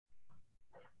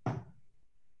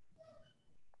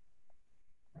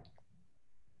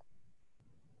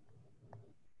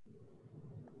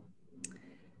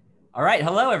All right,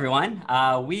 hello everyone.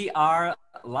 We are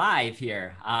live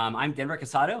here. I'm Denver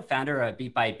Casado, founder of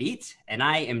Beat by Beat, and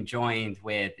I am joined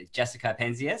with Jessica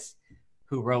Penzias,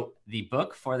 who wrote the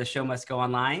book for The Show Must Go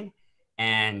Online,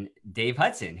 and Dave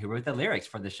Hudson, who wrote the lyrics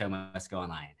for The Show Must Go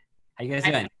Online. How you guys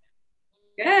doing?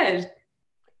 Good.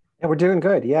 Yeah, we're doing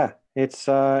good. Yeah, it's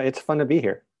fun to be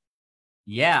here.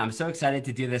 Yeah, I'm so excited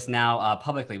to do this now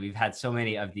publicly. We've had so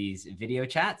many of these video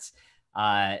chats,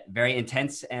 very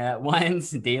intense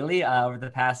ones daily over the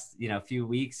past few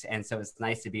weeks, and so it's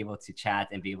nice to be able to chat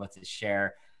and be able to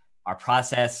share our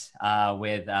process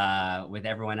with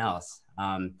everyone else.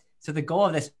 So the goal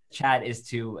of this chat is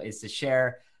to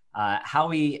share how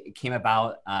we came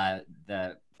about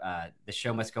the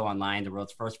show must go online, the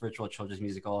world's first virtual children's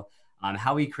musical,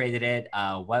 how we created it,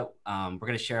 what we're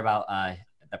going to share about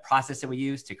the process that we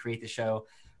used to create the show.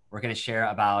 We're going to share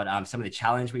about some of the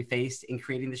challenge we faced in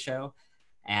creating the show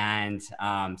and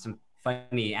some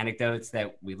funny anecdotes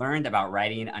that we learned about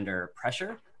writing under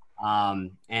pressure.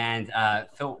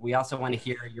 Phil, we also want to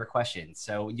hear your questions.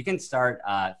 So you can start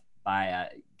by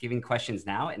giving questions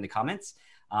now in the comments.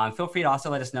 Feel free to also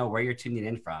let us know where you're tuning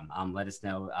in from. Let us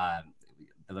know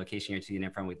the location you're tuning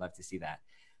in from. We'd love to see that.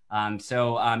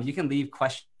 You can leave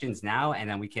questions now, and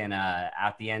then we can,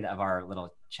 at the end of our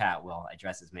little chat, we'll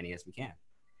address as many as we can.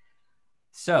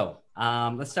 So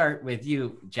let's start with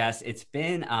you, Jess. It's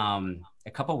been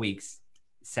a couple weeks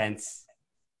since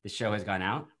the show has gone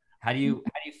out. How do you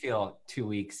feel 2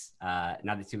 weeks, now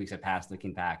that 2 weeks have passed,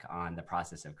 looking back on the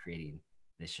process of creating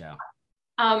this show?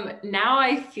 Now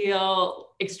I feel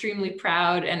extremely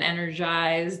proud and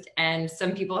energized, and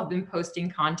some people have been posting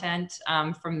content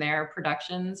from their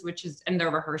productions, and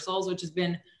their rehearsals, which has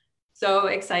been so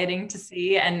exciting to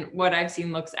see. And what I've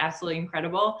seen looks absolutely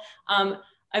incredible.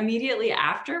 Immediately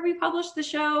after we published the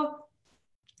show,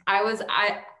 I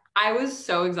was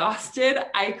so exhausted.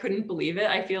 I couldn't believe it.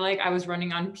 I feel like I was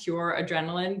running on pure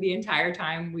adrenaline the entire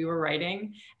time we were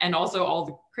writing, and also all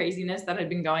the craziness that had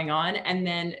been going on. And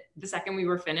then the second we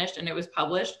were finished and it was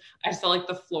published, I just felt like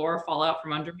the floor fall out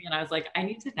from under me. And I was like, I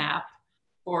need to nap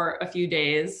for a few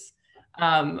days.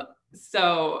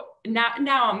 So now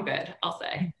I'm good, I'll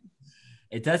say.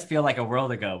 It does feel like a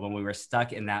world ago when we were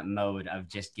stuck in that mode of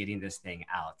just getting this thing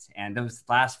out. And those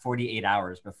last 48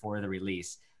 hours before the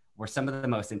release were some of the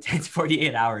most intense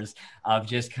 48 hours of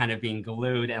just kind of being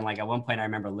glued. And like at one point I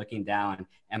remember looking down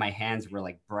and my hands were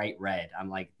like bright red. I'm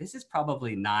like, this is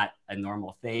probably not a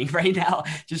normal thing right now.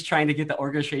 Just trying to get the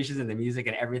orchestrations and the music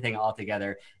and everything all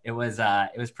together. It was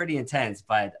pretty intense,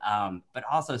 but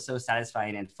also so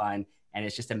satisfying and fun. And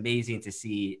it's just amazing to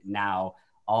see now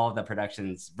all of the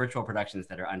virtual productions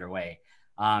that are underway.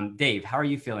 Dave, how are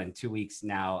you feeling 2 weeks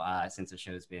now since the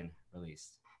show's been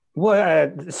released?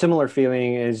 Well, similar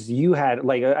feeling as you had.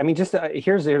 Like, I mean, just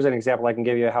here's an example I can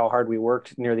give you how hard we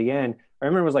worked near the end. I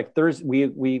remember it was like Thursday.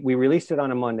 We released it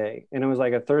on a Monday, and it was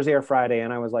like a Thursday or Friday,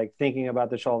 and I was like thinking about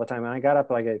the show all the time. And I got up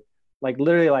like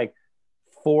literally like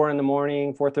 4 in the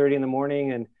morning, 4:30 in the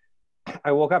morning, and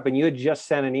I woke up and you had just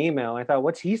sent an email. I thought,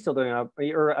 what's he still doing up?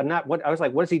 Or not? What I was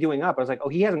like, what is he doing up? I was like, oh,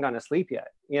 he hasn't gone to sleep yet,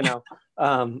 you know.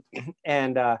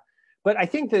 And But I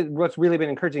think that what's really been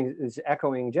encouraging is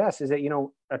echoing Jess is that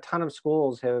a ton of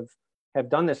schools have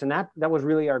done this, and that was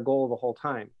really our goal the whole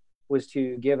time, was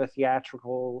to give a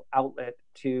theatrical outlet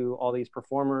to all these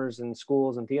performers and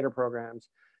schools and theater programs.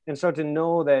 And so to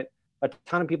know that a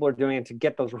ton of people are doing it, to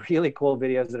get those really cool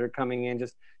videos that are coming in,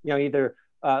 just either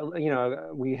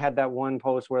we had that one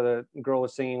post where the girl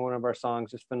was singing one of our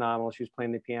songs, just phenomenal. She was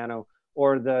playing the piano,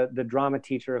 or the drama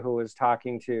teacher who was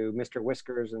talking to Mr.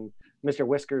 Whiskers, and Mr.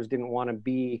 Whiskers didn't want to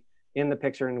be in the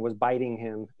picture and was biting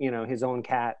him, his own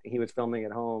cat he was filming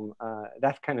at home.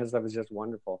 That kind of stuff is just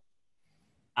wonderful.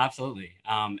 Absolutely.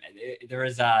 It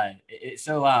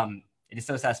is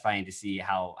so satisfying to see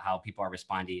how people are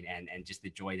responding and just the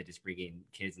joy that it's bringing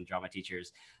kids and drama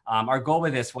teachers. Our goal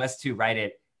with this was to write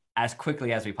it as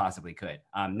quickly as we possibly could,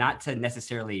 not to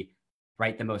necessarily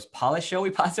write the most polished show we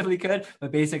possibly could,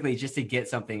 but basically just to get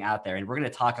something out there. And we're going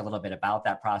to talk a little bit about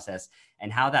that process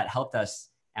and how that helped us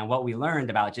and what we learned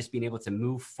about just being able to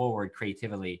move forward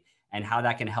creatively and how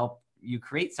that can help you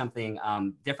create something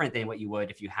different than what you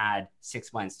would if you had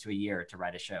 6 months to a year to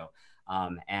write a show.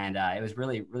 It was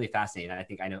really, really fascinating. And I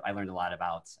think I learned a lot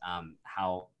about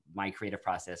how my creative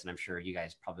process, and I'm sure you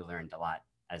guys probably learned a lot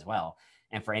as well.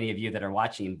 And for any of you that are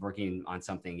watching, working on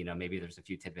something, maybe there's a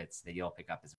few tidbits that you'll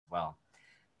pick up as well.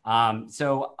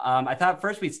 I thought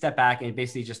first we'd step back and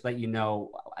basically just let you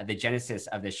know the genesis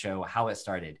of this show, how it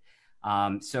started.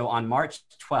 So on March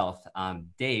 12th,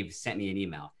 Dave sent me an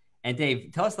email. And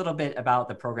Dave, tell us a little bit about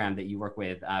the program that you work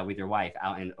with your wife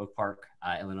out in Oak Park,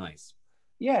 Illinois.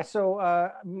 Yeah, so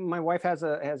my wife has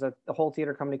a whole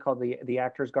theater company called the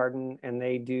Actors Garden, and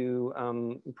they do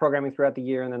programming throughout the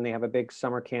year, and then they have a big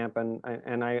summer camp,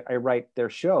 and I write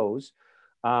their shows,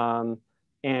 um,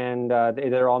 and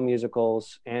they're all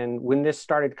musicals. And when this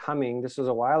started coming, this was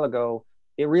a while ago,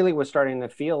 it really was starting to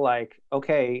feel like,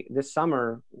 okay, this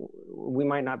summer we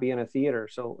might not be in a theater,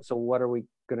 so what are we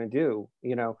gonna do,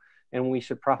 you know? And we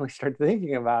should probably start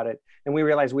thinking about it. And we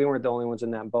realized we weren't the only ones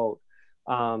in that boat.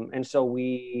 And so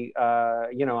we,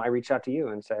 you know, I reached out to you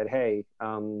and said, hey,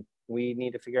 we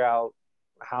need to figure out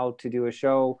how to do a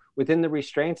show within the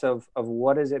restraints of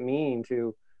what does it mean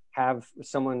to have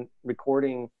someone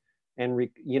recording and,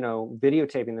 you know,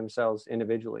 videotaping themselves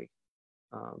individually,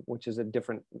 which is a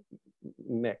different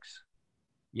mix.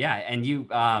 Yeah, and you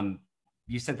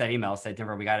sent that email, said,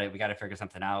 Denver, we gotta figure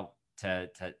something out to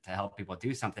help people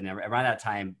do something. And around that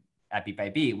time at Beat by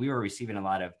Beat, we were receiving a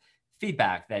lot of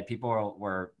feedback that people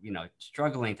were, you know,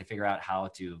 struggling to figure out how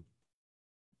to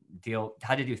do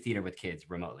theater with kids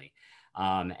remotely.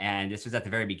 And this was at the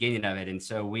very beginning of it. And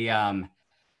so we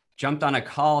jumped on a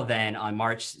call then on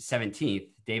March 17th.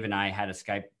 Dave and I had a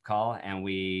Skype call, and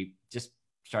we just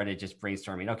started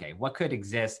brainstorming, okay, what could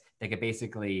exist that could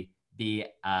basically be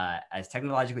as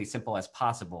technologically simple as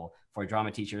possible for drama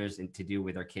teachers and to do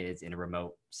with their kids in a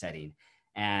remote setting.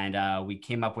 And we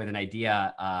came up with an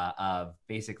idea of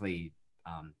basically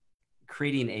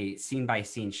creating a scene by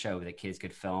scene show that kids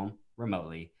could film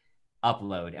remotely,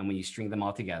 upload, and when you string them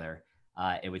all together,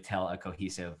 it would tell a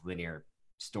cohesive linear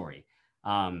story.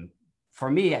 For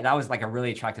me, that was like a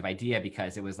really attractive idea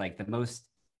because it was like the most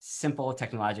simple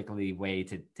technologically way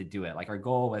to do it. Like our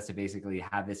goal was to basically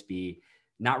have this be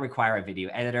not require a video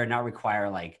editor, not require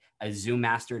like a Zoom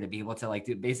master to be able to like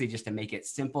do, basically just to make it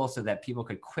simple so that people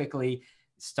could quickly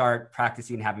start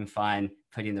practicing, having fun,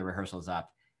 putting the rehearsals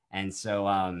up. And so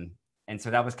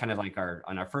that was kind of like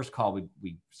on our first call,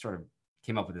 we sort of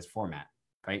came up with this format,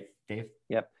 right, Dave?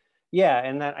 Yep. Yeah,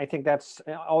 and that I think that's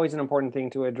always an important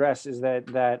thing to address is that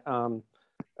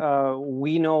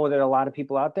we know that a lot of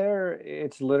people out there,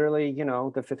 it's literally, you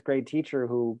know, the fifth grade teacher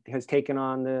who has taken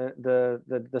on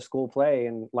the school play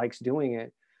and likes doing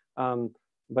it,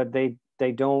 but they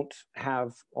don't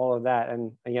have all of that.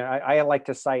 And you know, I like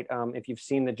to cite if you've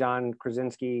seen the John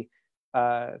Krasinski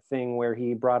thing where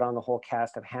he brought on the whole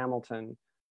cast of Hamilton.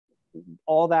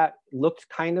 All that looked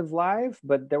kind of live,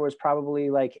 but there was probably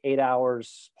like 8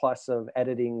 hours plus of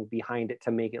editing behind it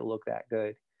to make it look that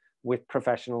good with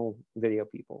professional video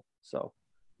people. So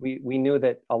we knew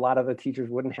that a lot of the teachers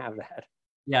wouldn't have that.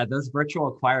 Yeah, those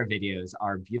virtual choir videos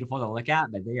are beautiful to look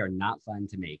at, but they are not fun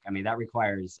to make. I mean, that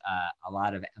requires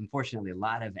unfortunately, a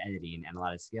lot of editing and a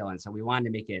lot of skill. And so we wanted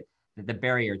to make it the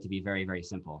barrier to be very, very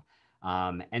simple.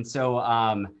 And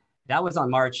so that was on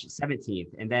March 17th.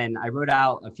 And then I wrote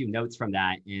out a few notes from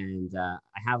that. And I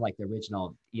have like the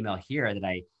original email here that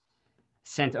I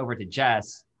sent over to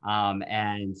Jess.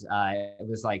 It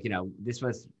was like, you know,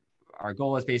 our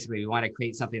goal was basically, we want to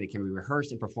create something that can be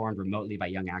rehearsed and performed remotely by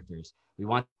young actors. We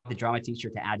want the drama teacher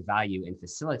to add value in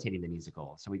facilitating the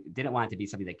musical. So we didn't want it to be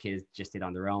something that kids just did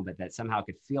on their own, but that somehow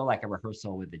could feel like a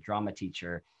rehearsal with the drama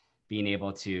teacher being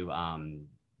able to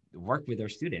work with their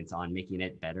students on making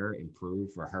it better, improve,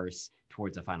 rehearse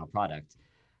towards a final product.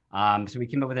 So we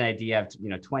came up with an idea of, you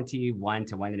know, 21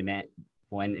 to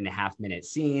 1.5 minute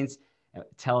scenes. It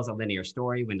tells a linear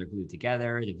story when they're glued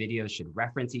together. The videos should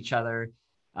reference each other.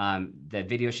 The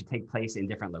video should take place in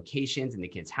different locations in the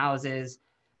kids' houses.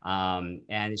 And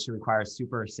it should require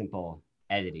super simple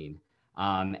editing.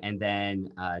 And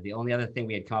then the only other thing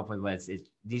we had come up with was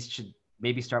these should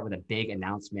maybe start with a big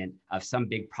announcement of some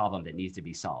big problem that needs to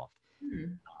be solved.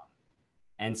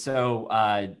 And so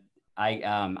I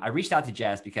reached out to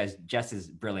Jess because Jess is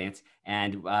brilliant.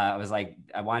 And I was like,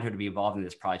 I wanted her to be involved in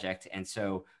this project. And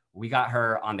so we got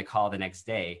her on the call the next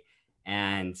day.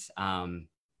 And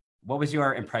what was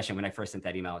your impression when I first sent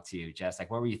that email to you, Jess? Like,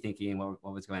 what were you thinking?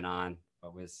 What was going on?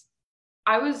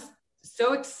 I was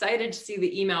so excited to see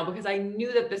the email because I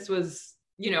knew that this was,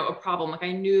 you know, a problem. Like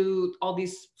I knew all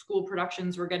these school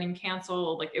productions were getting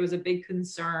canceled. Like it was a big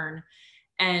concern,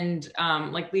 and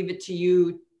like leave it to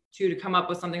you to come up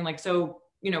with something like so,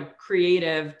 you know,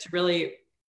 creative to really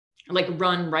like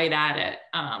run right at it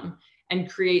and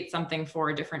create something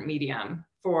for a different medium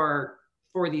for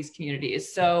these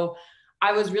communities. So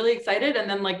I was really excited and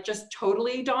then like just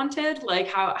totally daunted. Like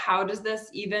how does this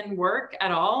even work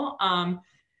at all?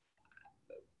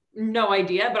 No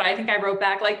idea, but I think I wrote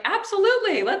back like,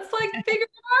 absolutely, let's like figure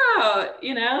it out,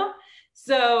 you know?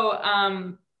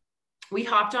 So we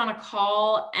hopped on a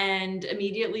call and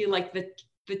immediately like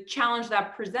the challenge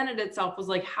that presented itself was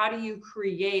like, how do you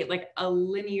create like a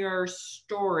linear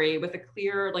story with a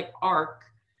clear like arc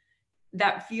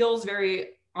that feels very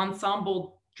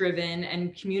ensemble driven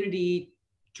and community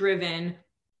driven,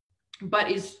 but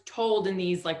is told in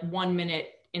these like 1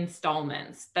 minute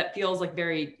installments that feels like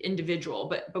very individual,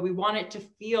 but we want it to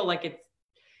feel like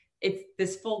it's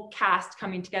this full cast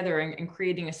coming together and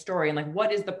creating a story. And like,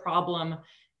 what is the problem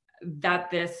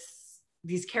that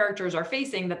these characters are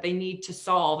facing that they need to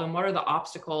solve, and what are the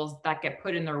obstacles that get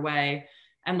put in their way,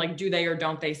 and like, do they or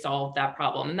don't they solve that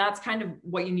problem? And that's kind of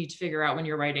what you need to figure out when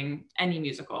you're writing any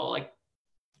musical. Like,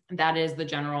 that is the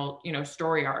general, you know,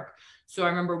 story arc. So I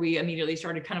remember we immediately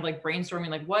started kind of like brainstorming,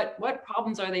 like what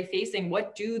problems are they facing?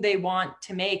 What do they want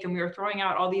to make? And we were throwing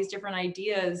out all these different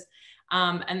ideas.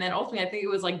 And then ultimately, I think it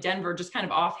was like Denver just kind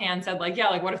of offhand said like, yeah,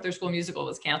 like what if their school musical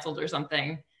was canceled or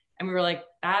something? And we were like,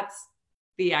 that's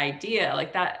the idea.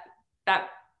 Like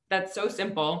that's so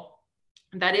simple.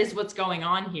 That is what's going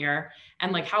on here.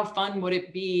 And like, how fun would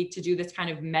it be to do this kind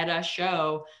of meta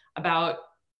show about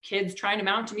kids trying to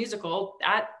mount a musical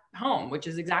at home, which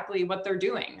is exactly what they're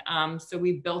doing. So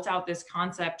we built out this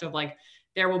concept of like,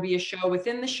 there will be a show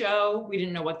within the show. We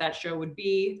didn't know what that show would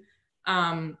be.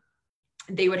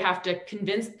 They would have to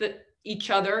convince each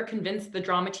other, convince the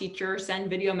drama teacher, send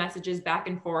video messages back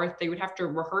and forth. They would have to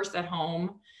rehearse at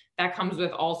home. That comes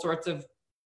with all sorts of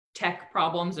tech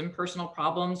problems and personal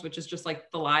problems, which is just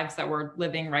like the lives that we're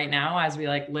living right now as we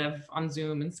like live on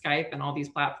Zoom and Skype and all these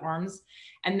platforms.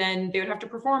 And then they would have to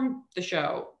perform the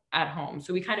show at home.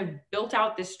 So we kind of built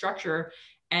out this structure.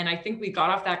 And I think we got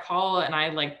off that call and I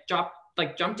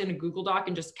jumped in a Google Doc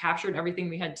and just captured everything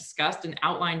we had discussed and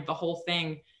outlined the whole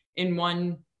thing in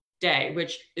one day,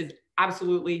 which is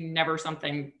absolutely never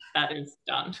something that is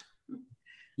done.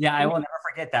 Yeah, I will never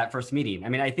forget that first meeting. I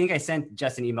mean, I think I sent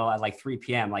Jess an email at like 3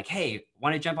 p.m. like, hey,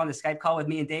 want to jump on the Skype call with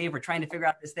me and Dave? We're trying to figure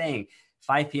out this thing.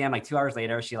 5 p.m., like 2 hours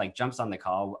later, she like jumps on the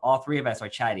call. All three of us are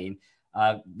chatting.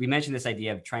 We mentioned this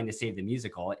idea of trying to save the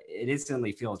musical. It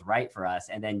instantly feels right for us.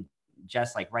 And then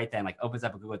Jess like right then like opens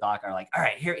up a Google Doc, are like, all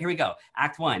right, here we go.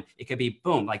 Act 1. It could be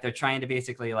boom, like they're trying to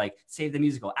basically like save the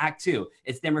musical. Act 2,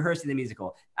 it's them rehearsing the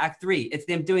musical. Act 3, it's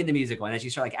them doing the musical. And as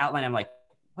you start like outlining, I'm like,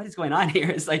 what is going on here?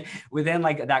 It's like within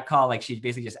like that call, like she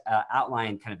basically just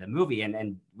outlined kind of the movie,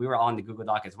 and we were all in the Google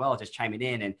Doc as well, just chiming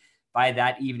in. And by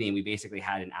that evening, we basically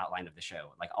had an outline of the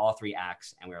show, like all 3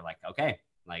 acts, and we were like, okay,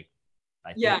 like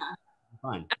I think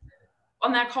fun.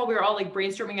 On that call, we were all like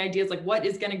brainstorming ideas, like what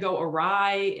is going to go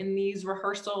awry in these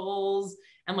rehearsals,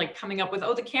 and like coming up with,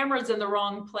 oh, the camera's in the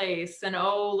wrong place, and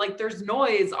oh, like there's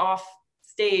noise off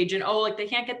stage, and oh, like they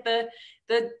can't get the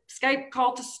Skype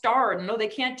call to start, and no, they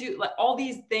can't do like all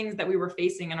these things that we were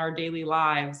facing in our daily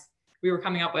lives, we were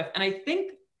coming up with. And I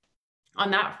think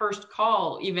on that first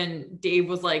call, even Dave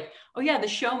was like, oh yeah, the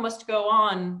show must go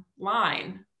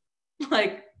online.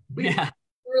 Like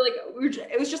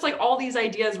it was just like all these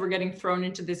ideas were getting thrown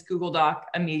into this Google Doc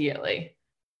immediately.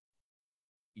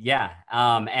 Yeah.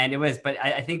 And it was, but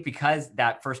I think because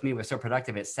that first meeting was so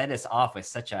productive, it set us off with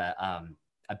such a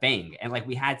bang. And like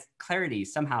we had clarity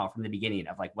somehow from the beginning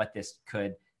of like what this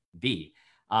could be.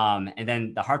 And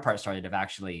then the hard part started of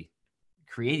actually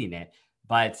creating it.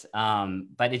 But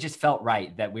it just felt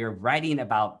right that we were writing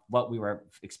about what we were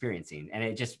experiencing. And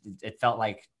it felt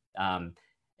like,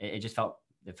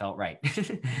 it felt right.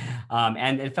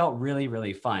 And it felt really,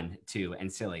 really fun too,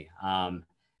 and silly.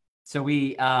 So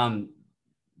we,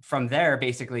 from there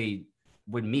basically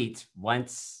would meet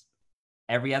once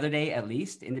every other day, at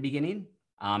least in the beginning.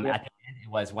 At the end, it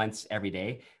was once every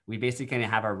day. We basically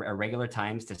have our regular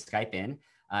times to Skype in.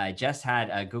 Jess had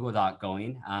a Google Doc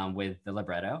going with the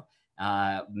libretto.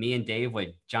 Me and Dave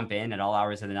would jump in at all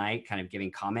hours of the night, kind of giving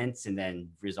comments and then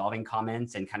resolving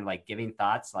comments and kind of like giving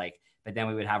thoughts. But then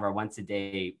we would have our once a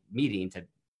day meeting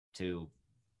to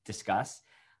discuss.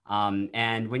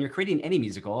 And when you're creating any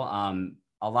musical,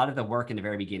 a lot of the work in the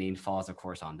very beginning falls, of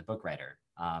course, on the book writer.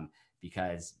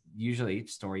 Because usually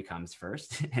story comes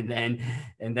first and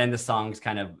then the songs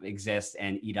kind of exist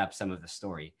and eat up some of the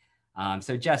story.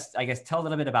 So just, I guess, tell a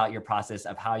little bit about your process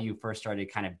of how you first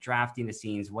started kind of drafting the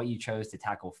scenes, what you chose to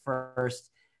tackle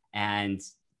first. And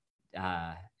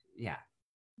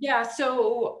Yeah.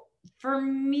 So for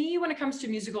me, when it comes to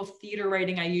musical theater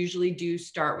writing, I usually do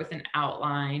start with an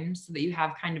outline so that you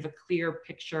have kind of a clear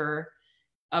picture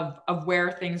of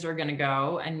where things are going to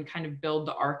go and kind of build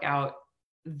the arc out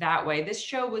that way. This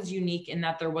show was unique in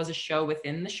that there was a show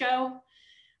within the show.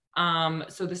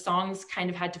 So the songs kind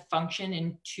of had to function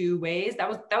in 2 ways. That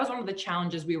was one of the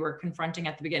challenges we were confronting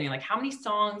at the beginning. Like, how many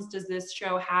songs does this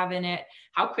show have in it?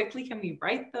 How quickly can we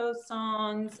write those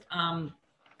songs?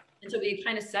 And so we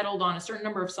kind of settled on a certain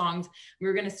number of songs. We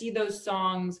were going to see those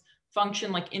songs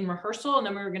function like in rehearsal, and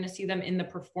then we were going to see them in the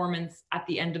performance at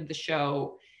the end of the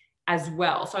show as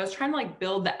well. So I was trying to like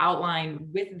build the outline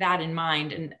with that in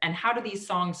mind, and how do these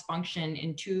songs function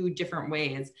in two different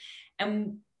ways.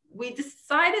 And we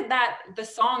decided that the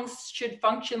songs should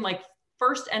function like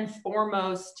first and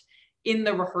foremost in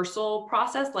the rehearsal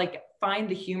process, like find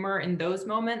the humor in those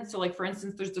moments. So like, for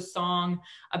instance, there's the song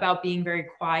about being very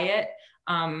quiet.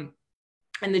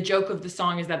 And the joke of the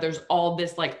song is that there's all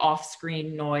this like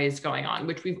off-screen noise going on,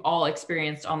 which we've all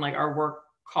experienced on like our work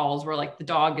calls where like the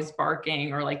dog is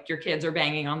barking or like your kids are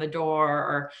banging on the door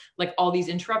or like all these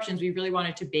interruptions. We really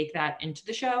wanted to bake that into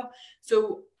the show.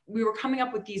 So we were coming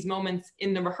up with these moments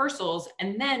in the rehearsals.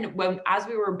 And then as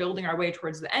we were building our way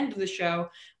towards the end of the show,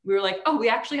 we were like, oh, we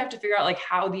actually have to figure out like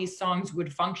how these songs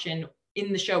would function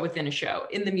in the show within a show,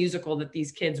 in the musical that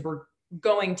these kids were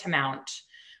going to mount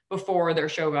before their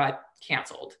show got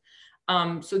canceled.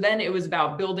 So then it was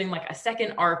about building like a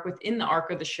second arc within the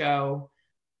arc of the show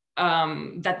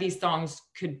that these songs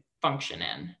could function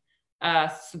in.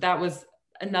 So that was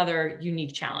another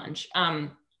unique challenge.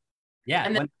 Yeah.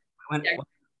 And then,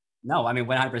 No, I mean,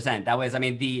 100%. That was, I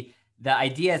mean, the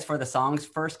ideas for the songs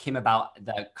first came about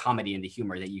the comedy and the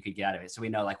humor that you could get out of it. So we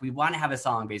know, like, we want to have a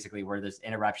song basically where there's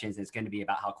interruptions and it's going to be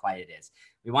about how quiet it is.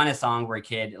 We want a song where a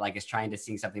kid like is trying to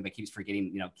sing something but keeps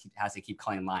forgetting, has to keep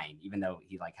calling line, even though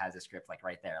he like has a script like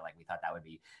right there. Like we thought that would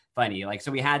be funny. Like,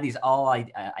 so we had these all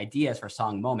ideas for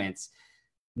song moments,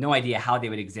 no idea how they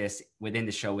would exist within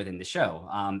the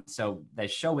show. So the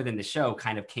show within the show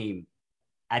kind of came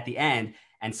at the end,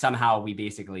 and somehow we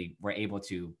basically were able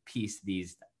to piece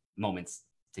these moments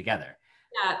together.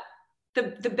 Yeah.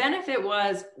 The benefit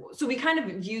was, so we kind of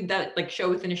viewed that like show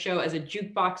within a show as a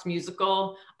jukebox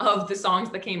musical of the songs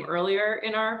that came earlier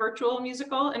in our virtual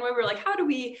musical. And we were like, how do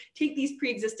we take these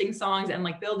pre-existing songs and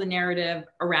like build a narrative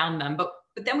around them? But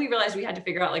then we realized we had to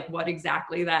figure out like what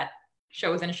exactly that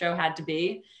show within a show had to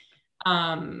be.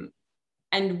 And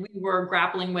we were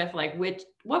grappling with like,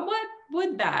 what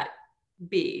would that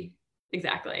be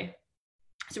exactly?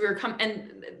 So we were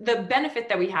and the benefit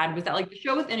that we had was that like the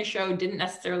show within a show didn't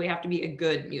necessarily have to be a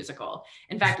good musical.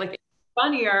 In fact, like it's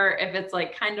funnier if it's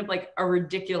like kind of like a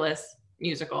ridiculous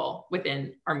musical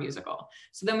within our musical.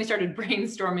 So then we started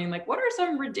brainstorming like, what are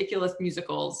some ridiculous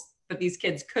musicals that these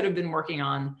kids could have been working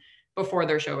on before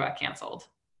their show got canceled?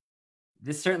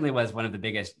 This certainly was one of the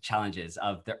biggest challenges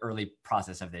of the early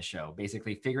process of this show,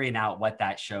 basically figuring out what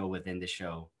that show within the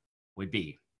show would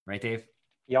be. Right, Dave?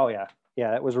 Oh yeah.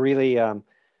 Yeah. It was really, I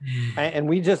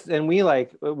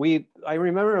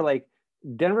remember like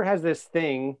Denver has this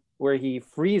thing where he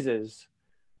freezes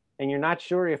and you're not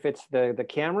sure if it's the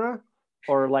camera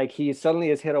or like he suddenly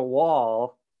has hit a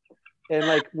wall. And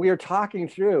like we are talking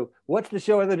through what's the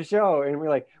show within the show, and we're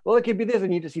like, well, it could be this,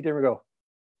 and you just see Denver go,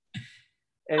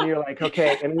 and you're like,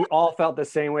 okay. And we all felt the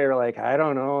same way. We're like, I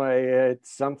don't know,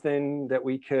 it's something that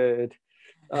we could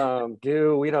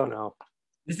do. We don't know.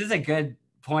 This is a good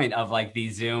point of like the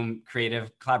Zoom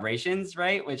creative collaborations,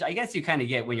 right? Which I guess you kind of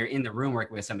get when you're in the room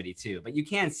working with somebody too, but you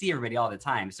can't see everybody all the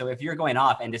time. So if you're going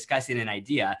off and discussing an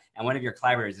idea and one of your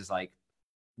collaborators is like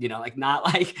not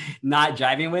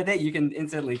jiving with it, you can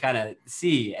instantly kind of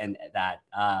see and that.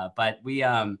 But we,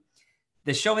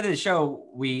 the show within the show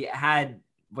we had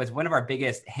was one of our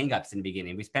biggest hangups in the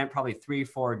beginning. We spent probably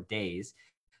 3-4 days,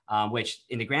 which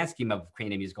in the grand scheme of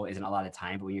creating a musical isn't a lot of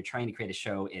time, but when you're trying to create a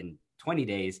show in 20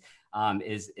 days,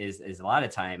 is a lot of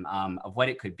time of what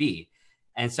it could be.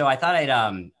 And so I thought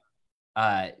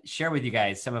I'd share with you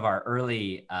guys some of our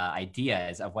early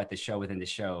ideas of what the show within the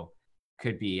show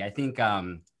could be. I think,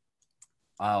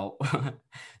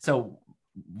 so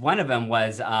one of them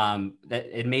was that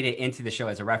it made it into the show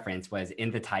as a reference was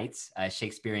In the Tights, a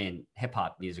Shakespearean hip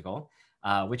hop musical,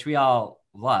 which we all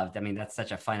loved. I mean, that's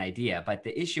such a fun idea. But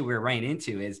the issue we were running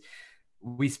into is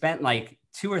we spent like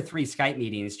 2 or 3 Skype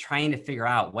meetings trying to figure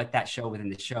out what that show within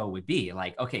the show would be.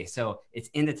 Like, okay, so it's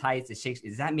In the Tights, it's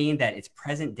Shakespeare. Does that mean that it's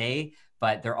present day,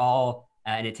 but they're all,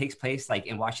 and it takes place like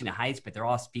in Washington Heights, but they're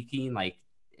all speaking like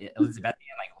Elizabethan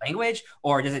like language?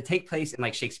 Or does it take place in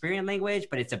like Shakespearean language,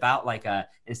 but it's about like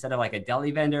instead of like a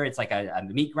deli vendor, it's like a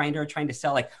meat grinder trying to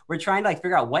sell, like we're trying to like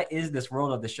figure out what is this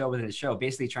world of the show within the show,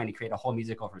 basically trying to create a whole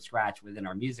musical from scratch within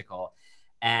our musical.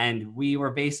 And we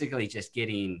were basically just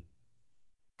getting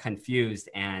confused,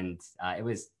 and it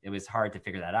was hard to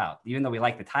figure that out. Even though we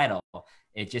liked the title,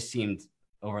 it just seemed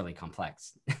overly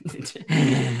complex.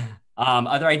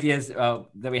 Other ideas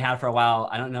that we had for a while,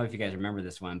 I don't know if you guys remember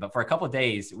this one, but for a couple of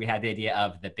days we had the idea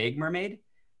of The Big Mermaid,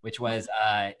 which was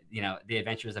the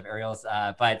Adventures of Ariel's,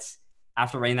 but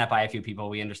after running that by a few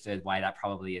people, we understood why that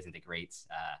probably isn't a great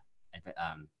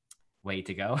way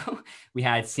to go. We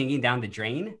had Singing Down the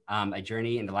Drain, A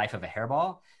Journey in the Life of a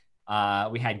Hairball.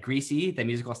 We had Greasy, the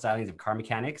musical stylings of car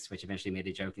mechanics, which eventually made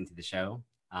a joke into the show.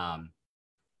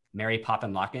 Mary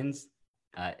Poppin' Lockins,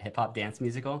 hip hop dance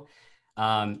musical.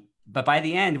 But by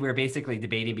the end, we were basically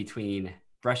debating between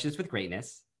Brushes with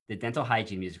Greatness, the dental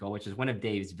hygiene musical, which was one of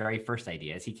Dave's very first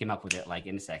ideas. He came up with it like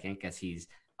in a second because he's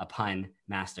a pun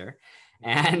master,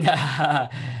 and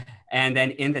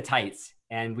then In the Tights.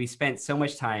 And we spent so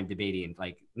much time debating,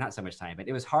 like not so much time, but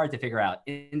it was hard to figure out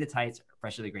In the Tights,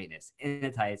 Brushes with Greatness, In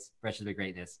the Tights, Brushes with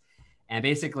Greatness. And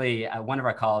basically, one of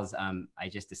our calls, I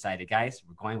just decided, guys,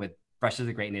 we're going with Brushes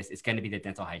with Greatness. It's going to be the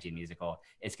dental hygiene musical.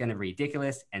 It's going to be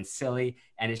ridiculous and silly.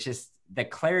 And it's just the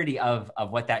clarity of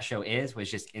what that show is was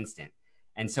just instant.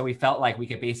 And so we felt like we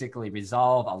could basically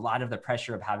resolve a lot of the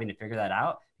pressure of having to figure that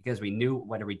out because we knew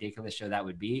what a ridiculous show that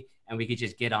would be. And we could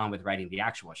just get on with writing the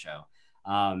actual show.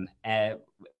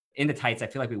 In the Tights, I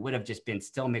feel like we would have just been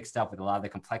still mixed up with a lot of the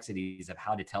complexities of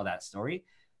how to tell that story.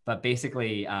 But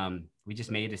basically, we just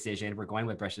made a decision. We're going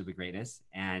with Brushes with Greatness.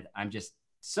 And I'm just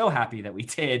so happy that we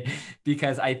did,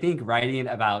 because I think writing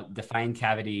about defined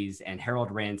cavities and Harold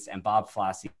Rintz and Bob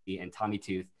Fosse and Tommy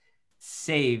Tooth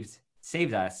saved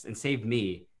us and saved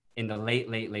me in the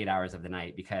late hours of the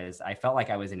night, because I felt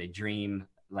like I was in a dream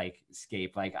like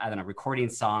escape, like, I don't know, recording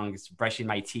songs, brushing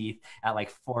my teeth at like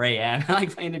 4 a.m.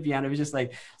 like playing the piano. It was just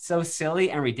like so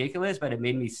silly and ridiculous, but it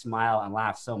made me smile and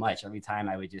laugh so much every time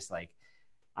I would just like,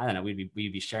 I don't know, we'd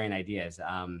be sharing ideas.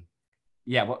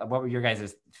 Yeah, what were your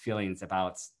guys' feelings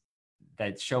about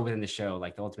that show within the show,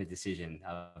 like the ultimate decision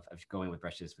of going with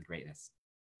Brushes with Greatness?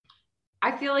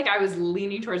 I feel like I was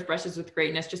leaning towards Brushes with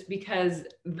Greatness just because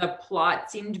the plot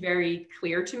seemed very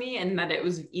clear to me and that it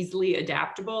was easily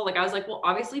adaptable. Like I was like, well,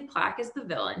 obviously Plaque is the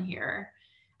villain here.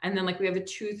 And then like we have a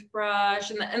toothbrush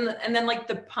and then like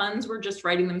the puns were just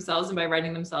writing themselves. And by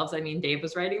writing themselves, I mean Dave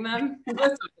was writing them. So I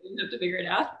didn't have to figure it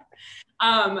out.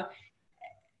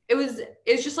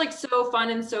 It's just like so fun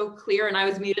and so clear. And I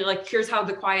was immediately like, here's how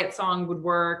the quiet song would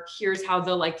work. Here's how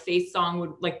the like face song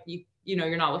would, like, you know,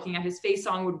 you're not looking at his face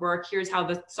song would work. Here's how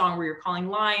the song where you're calling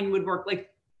line would work.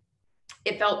 Like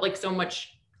it felt like so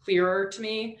much clearer to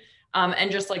me.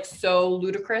 And just like so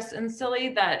ludicrous and silly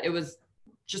that it was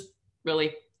just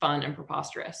really fun and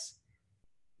preposterous.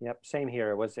 Yep. Same here.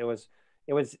 It was,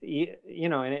 you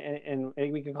know, and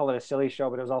we can call it a silly show,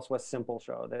 but it was also a simple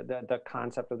show. The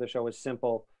concept of the show was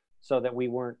simple, so that we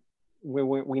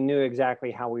knew exactly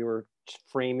how we were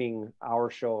framing our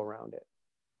show around it.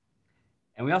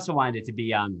 And we also wanted it to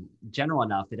be general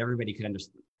enough that everybody could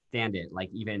understand it, like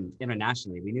even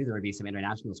internationally. We knew there would be some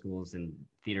international schools and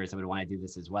theaters that would want to do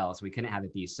this as well. So we couldn't have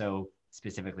it be so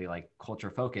specifically like culture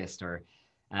focused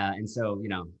and so, you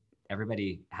know,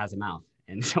 everybody has a mouth.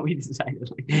 And so we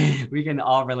decided like, we can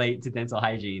all relate to dental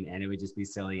hygiene and it would just be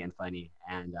silly and funny.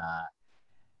 And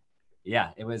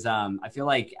yeah, it was, I feel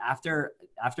like after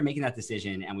making that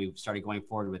decision and we started going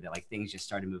forward with it, like things just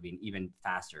started moving even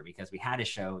faster because we had a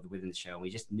show within the show. And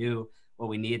we just knew what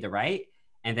we needed to write.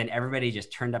 And then everybody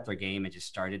just turned up their game and just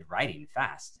started writing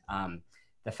fast.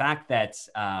 The fact that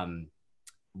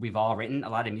we've all written a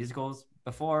lot of musicals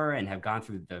before and have gone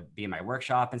through the BMI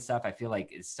workshop and stuff, I feel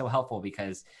like is so helpful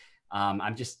because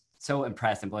I'm just so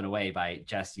impressed and blown away by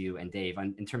Jess, you and Dave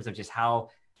in terms of just how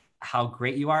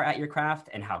great you are at your craft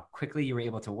and how quickly you were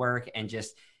able to work. And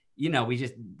just, you know,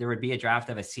 there would be a draft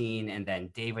of a scene and then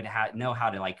Dave would know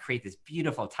how to like create this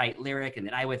beautiful tight lyric. And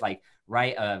then I would like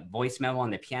write a voice memo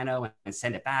on the piano and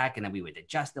send it back. And then we would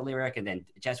adjust the lyric and then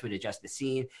Jess would adjust the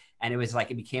scene. And it was like,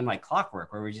 it became like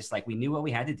clockwork where we're just like, we knew what we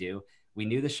had to do. We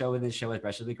knew the show within the show was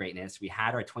Brushes with Greatness. We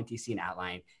had our 20 scene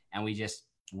outline and we just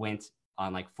went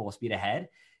on like full speed ahead.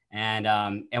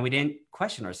 And we didn't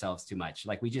question ourselves too much.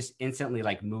 Like we just instantly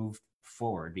like moved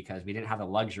forward because we didn't have the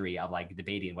luxury of like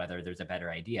debating whether there's a better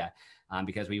idea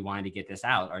because we wanted to get this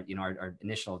out. Our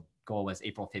initial goal was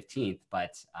April 15th,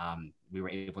 but we were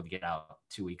able to get out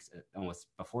 2 weeks almost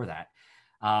before that.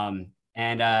 I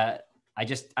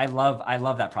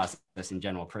love that process in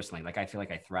general personally. Like I feel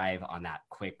like I thrive on that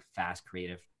quick, fast,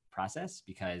 creative process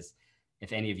because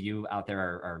if any of you out there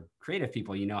are creative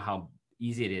people, you know how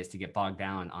easy it is to get bogged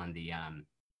down on the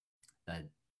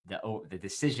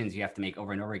decisions you have to make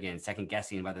over and over again, second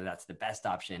guessing whether that's the best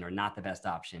option or not the best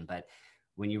option. But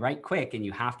when you write quick and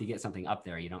you have to get something up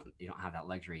there, you don't have that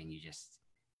luxury and you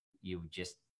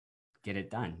just get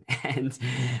it done. And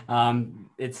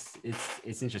it's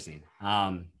interesting.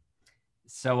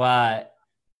 So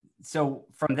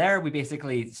from there we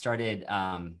basically started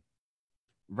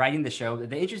writing the show.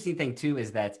 The interesting thing too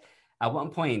is that at one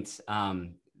point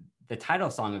the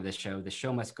title song of the show, "The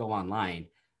Show Must Go Online,"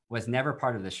 was never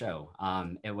part of the show.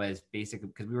 It was basically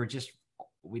because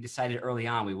we decided early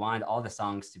on we wanted all the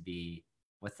songs to be,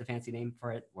 what's the fancy name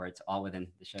for it, where it's all within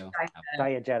the show?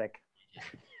 Diegetic.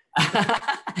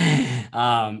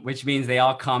 Which means they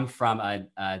all come from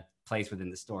a place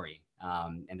within the story.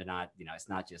 And they're not, it's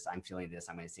not just I'm feeling this,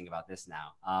 I'm going to sing about this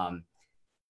now.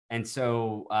 And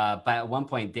so, but at one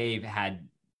point, Dave had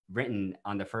written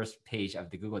on the first page of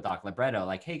the Google Doc libretto,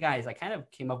 like, hey guys, I kind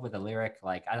of came up with a lyric,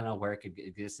 like, I don't know where it could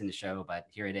exist in the show, but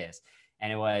here it is.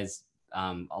 And it was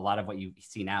a lot of what you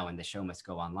see now in "The Show Must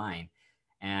Go Online."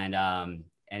 And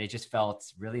it just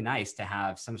felt really nice to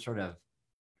have some sort of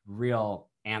real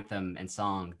anthem and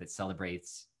song that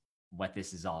celebrates what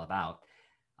this is all about.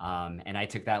 And I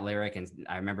took that lyric, and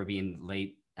I remember being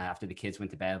late after the kids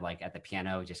went to bed, like at the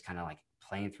piano, just kind of like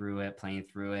playing through it.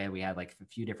 We had like a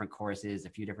few different choruses, a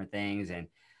few different things. And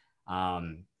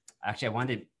actually, I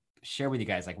wanted to share with you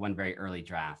guys like one very early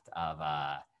draft of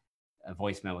a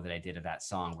voice memo that I did of that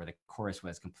song where the chorus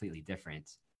was completely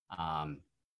different.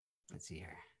 Let's see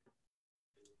here.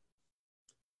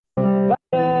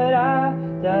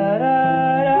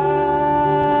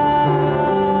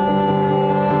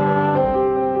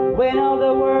 When all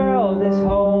the world is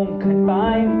home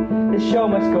confined, the show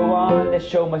must go on, the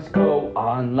show must go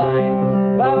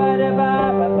online.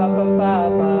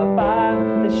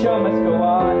 The show must go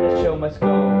on, the show must go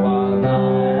online.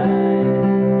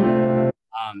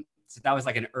 So that was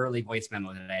like an early voice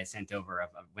memo that I had sent over of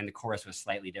when the chorus was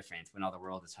slightly different. When all the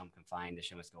world is home confined, the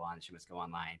show must go on, the show must go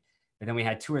online. But then we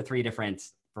had 2 or 3 different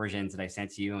versions that I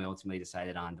sent to you, and we ultimately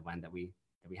decided on the one that we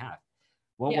have.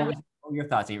 What were your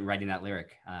thoughts in writing that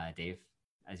lyric, Dave,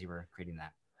 as you were creating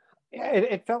that? Yeah,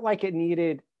 it felt like it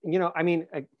needed,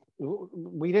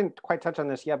 we didn't quite touch on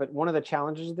this yet, but one of the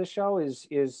challenges of the show is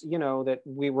that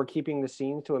we were keeping the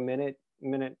scene to a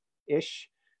minute-ish,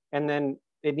 and then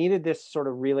it needed this sort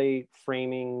of really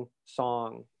framing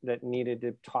song that needed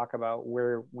to talk about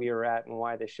where we are at and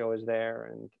why the show is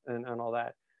there and all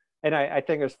that. And I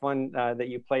think it was fun that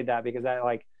you played that, because that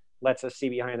like lets us see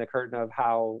behind the curtain of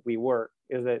how we work.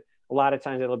 Is that a lot of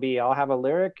times I'll have a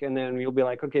lyric, and then you'll be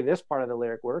like, okay, this part of the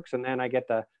lyric works, and then I get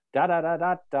the da da da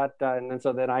da da da, and then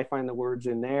so then I find the words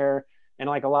in there, and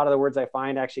like a lot of the words I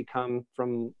find actually come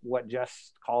from what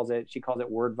Jess calls it. She calls it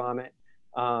word vomit.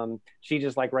 She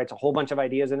just like writes a whole bunch of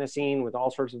ideas in a scene with all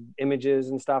sorts of images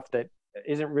and stuff that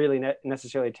isn't really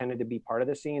necessarily intended to be part of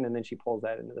the scene, and then she pulls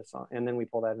that into the song, and then we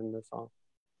pull that into the song.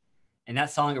 And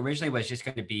that song originally was just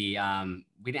going to be,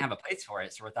 we didn't have a place for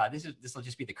it. So we thought this will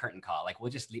just be the curtain call. Like we'll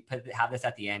just have this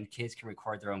at the end. Kids can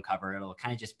record their own cover. It'll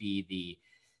kind of just be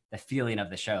the feeling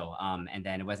of the show. And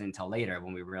then it wasn't until later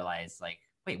when we realized like,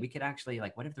 wait, we could actually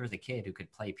like, what if there was a kid who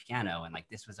could play piano? And like,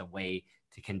 this was a way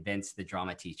to convince the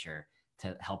drama teacher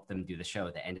to help them do the show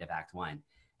at the end of Act 1.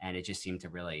 And it just seemed to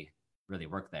really, really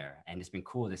work there. And it's been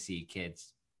cool to see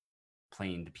kids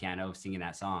playing the piano, singing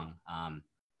that song.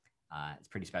 It's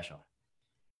pretty special.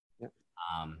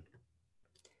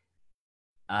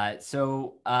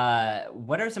 So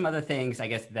what are some other things, I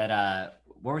guess, that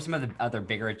what were some of the other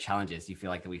bigger challenges you feel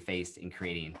like that we faced in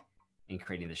creating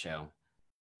the show?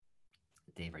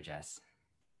 Dave or Jess?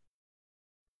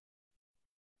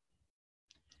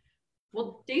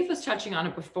 Well, Dave was touching on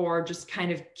it before, just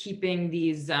kind of keeping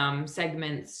these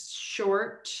segments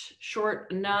short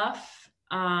enough,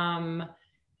 but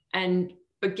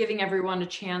giving everyone a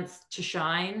chance to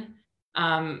shine,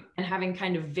 and having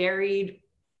kind of varied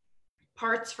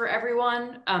parts for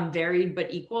everyone, varied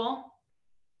but equal.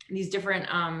 These different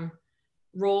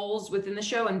roles within the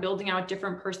show, and building out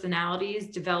different personalities,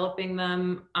 developing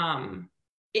them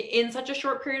in such a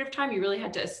short period of time. You really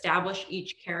had to establish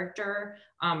each character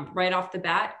right off the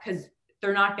bat, because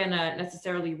they're not going to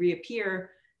necessarily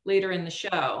reappear later in the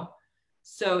show.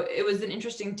 So it was an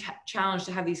interesting challenge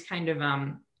to have these kind of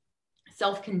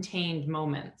self-contained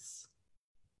moments.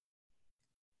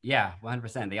 Yeah,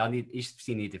 100%. They all each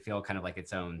scene need to feel kind of like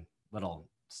its own little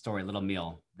story, little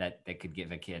meal that could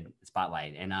give a kid a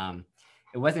spotlight. And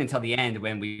it wasn't until the end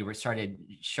when we started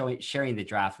sharing the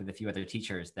draft with a few other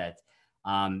teachers that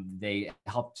they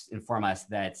helped inform us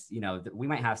that, that we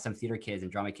might have some theater kids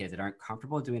and drama kids that aren't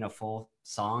comfortable doing a full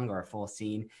song or a full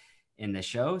scene in the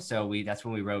show. So that's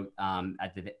when we wrote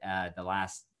at the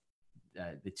last,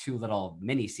 the 2 little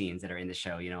mini scenes that are in the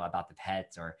show, about the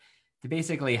pets, or to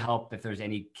basically help if there's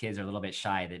any kids are a little bit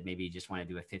shy that maybe just want to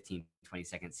do a 15,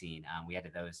 20-second scene. We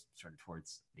added those sort of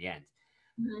towards the end.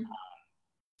 Mm-hmm.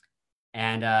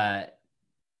 And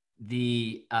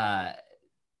the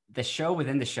show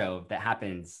within the show that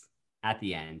happens at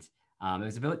the end, it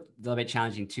was a little bit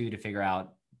challenging too to figure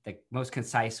out the most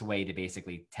concise way to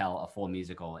basically tell a full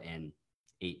musical in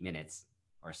 8 minutes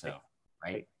or so,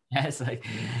 right? Yes, like,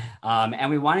 and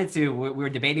we wanted to. We were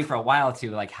debating for a while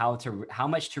too, like how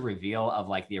much to reveal of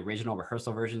like the original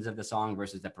rehearsal versions of the song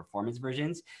versus the performance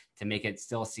versions to make it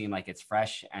still seem like it's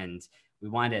fresh. And we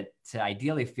wanted it to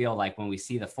ideally feel like when we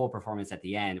see the full performance at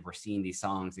the end, we're seeing these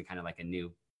songs in kind of like a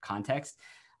new context,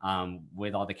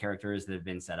 with all the characters that have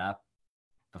been set up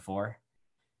before.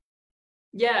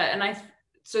 Yeah, and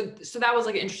so that was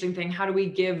like an interesting thing. How do we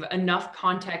give enough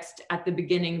context at the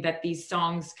beginning that these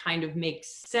songs kind of make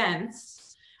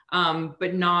sense,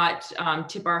 but not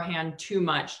tip our hand too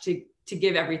much to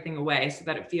give everything away, so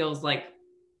that it feels like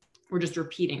we're just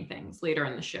repeating things later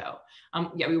in the show.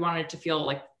 Yeah, we wanted it to feel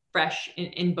like fresh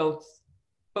in both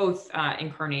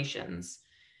incarnations.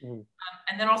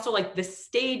 And then also like the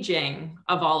staging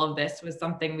of all of this was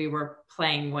something we were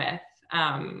playing with.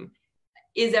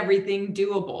 Is everything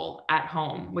doable at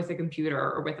home with a computer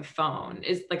or with a phone?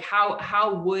 Is like,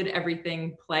 how would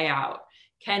everything play out?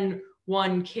 Can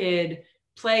one kid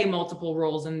play multiple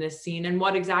roles in this scene? And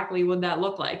what exactly would that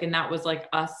look like? And that was like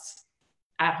us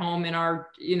at home in our,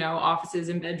 offices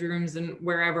and bedrooms and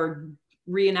wherever,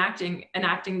 enacting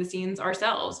the scenes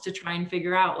ourselves to try and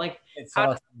figure out like,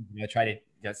 how to try to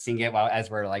sing it while as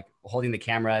we're like holding the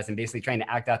cameras and basically trying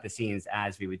to act out the scenes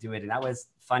as we would do it. And that was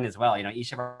fun as well.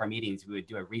 Each of our meetings, we would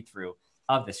do a read through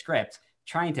of the script,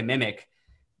 trying to mimic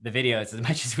the videos as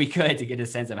much as we could to get a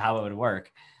sense of how it would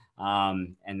work.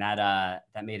 And that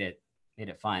made it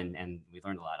fun. And we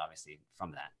learned a lot, obviously,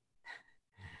 from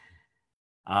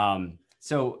that.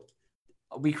 So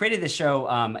we created the show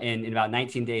in about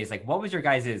 19 days. Like, what was your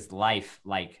guys' life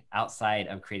like outside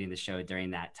of creating the show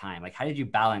during that time? Like, how did you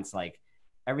balance like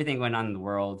everything going on in the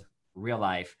world, real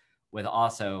life, with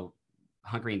also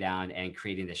hunkering down and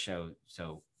creating the show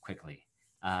so quickly?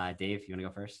 Dave, you want to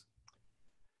go first?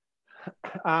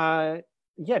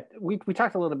 Yeah, we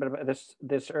talked a little bit about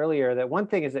this earlier. That one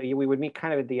thing is that we would meet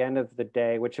kind of at the end of the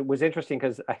day, which was interesting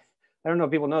because I don't know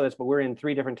if people know this, but we're in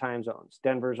 3 different time zones.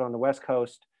 Denver's on the West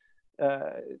Coast,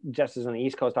 Jess is on the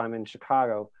East Coast, I'm in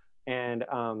Chicago. And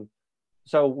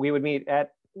so we would meet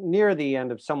at near the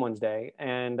end of someone's day,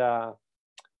 and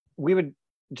we would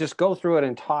just go through it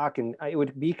and talk, and it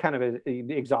would be kind of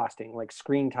exhausting. Like,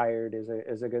 screen tired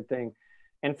is a good thing.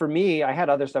 And for me, I had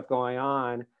other stuff going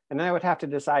on, and then I would have to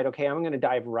decide, okay, I'm going to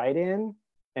dive right in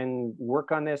and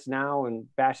work on this now and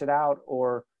bash it out,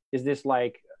 or is this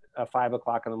like a 5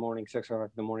 o'clock in the morning, 6 o'clock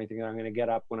in the morning thing that I'm going to get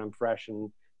up when I'm fresh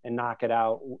and knock it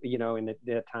out, in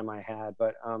the time I had.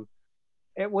 But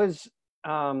it was,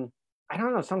 I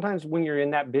don't know, sometimes when you're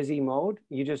in that busy mode,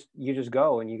 you just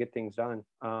go and you get things done.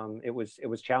 It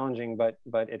was challenging, but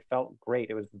it felt great.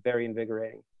 It was very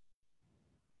invigorating.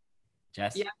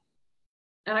 Jess? Yeah.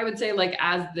 And I would say, like,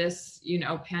 as this,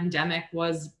 pandemic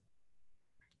was,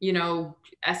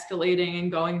 escalating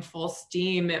and going full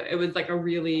steam, it was like a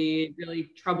really, really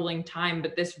troubling time.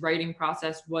 But this writing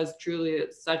process was truly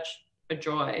such a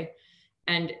joy.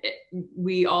 And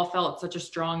we all felt such a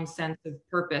strong sense of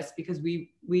purpose because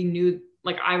we knew,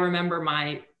 like, I remember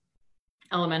my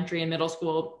elementary and middle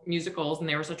school musicals, and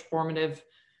they were such formative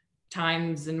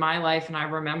times in my life. And I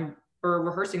remember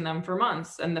rehearsing them for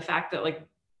months. And the fact that, like,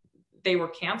 they were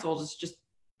canceled is just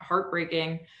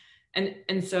heartbreaking.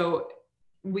 And so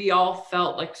we all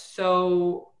felt like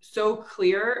so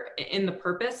clear in the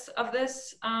purpose of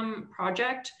this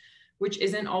project, which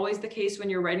isn't always the case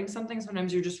when you're writing something.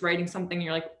 Sometimes you're just writing something and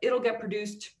you're like, it'll get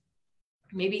produced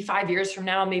maybe 5 years from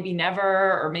now, maybe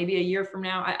never, or maybe a year from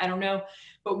now. I don't know.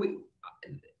 But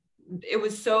it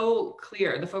was so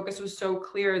clear. The focus was so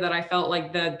clear that I felt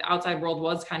like the outside world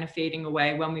was kind of fading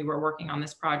away when we were working on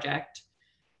this project.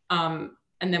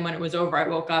 And then when it was over, I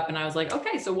woke up and I was like,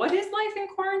 okay, so what is life in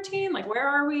quarantine? Like, where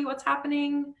are we? What's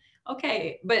happening?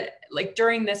 Okay. But like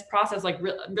during this process, like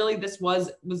really this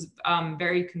was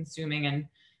very consuming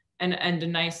and a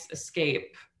nice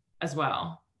escape as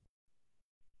well.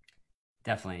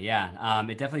 Definitely. Yeah.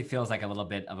 It definitely feels like a little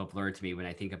bit of a blur to me when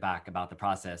I think back about the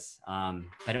process.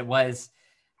 But it was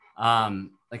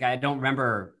like, I don't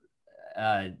remember,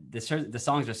 the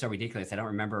songs are so ridiculous. I don't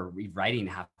remember rewriting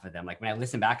half of them. Like when I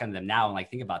listen back on them now and like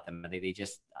think about them, they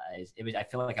just, I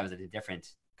feel like I was at a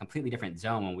completely different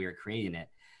zone when we were creating it.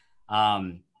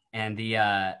 And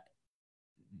the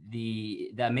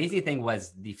amazing thing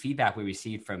was the feedback we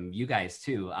received from you guys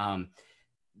too. I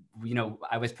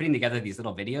was putting together these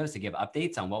little videos to give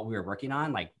updates on what we were working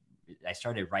on. Like I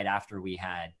started right after we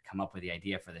had come up with the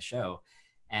idea for the show.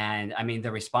 And I mean,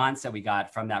 the response that we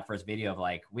got from that first video of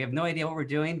like, we have no idea what we're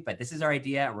doing, but this is our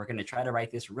idea. And we're going to try to write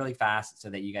this really fast so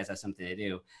that you guys have something to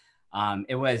do.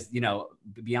 it was, you know,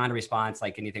 beyond a response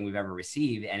like anything we've ever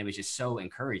received. And it was just so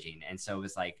encouraging. And so it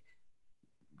was like,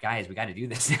 guys, we got to do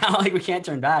this now. Like, we can't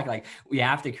turn back. Like, we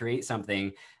have to create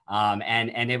something.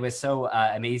 And it was so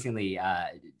amazingly,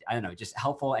 I don't know, just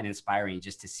helpful and inspiring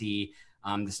just to see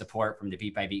the support from the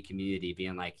Beat by Beat community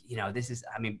being like, you know, this is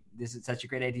such a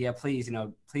great idea. Please, you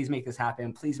know, please make this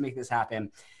happen. Please make this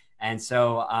happen. And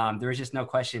so there was just no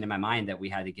question in my mind that we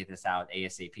had to get this out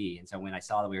ASAP. And so when I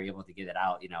saw that we were able to get it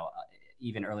out, you know,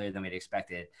 even earlier than we'd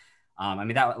expected, I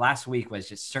mean, that last week was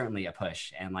just certainly a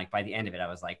push. And like by the end of it, I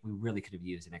was like, we really could have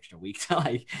used an extra week to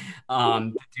like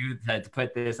to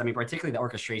put this. I mean, particularly the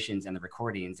orchestrations and the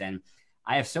recordings. And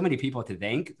I have so many people to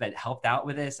thank that helped out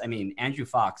with this. I mean, Andrew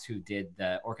Fox, who did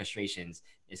the orchestrations,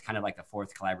 is kind of like the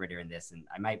fourth collaborator in this. And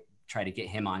I might try to get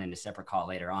him on in a separate call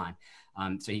later on,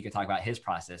 so he could talk about his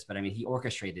process. But I mean, he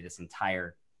orchestrated this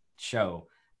entire show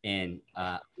in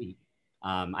a week.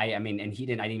 I mean, and I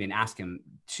didn't even ask him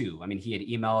to. I mean, he had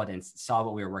emailed and saw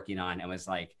what we were working on and was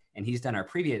like, and he's done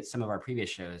some of our previous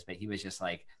shows, but he was just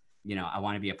like, you know, I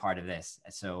want to be a part of this.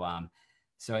 So,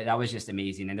 so that was just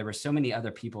amazing. And there were so many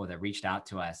other people that reached out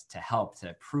to us to help,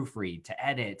 to proofread, to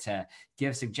edit, to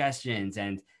give suggestions.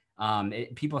 And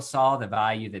people saw the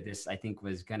value that this, I think,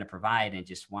 was going to provide and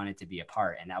just wanted to be a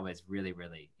part. And that was really,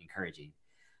 really encouraging.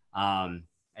 And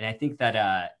I think that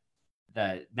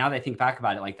now that I think back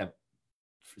about it, like the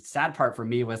sad part for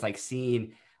me was like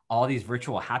seeing all these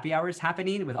virtual happy hours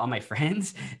happening with all my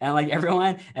friends and like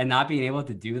everyone, and not being able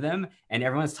to do them. And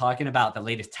everyone's talking about the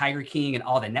latest Tiger King and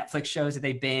all the Netflix shows that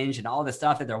they binge and all the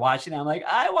stuff that they're watching. I'm like,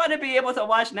 I want to be able to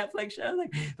watch Netflix shows.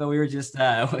 Like, but we were just,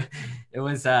 it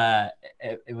was, I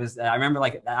remember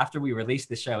like after we released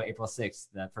the show, April 6th,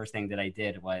 the first thing that I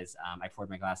did was I poured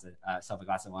myself a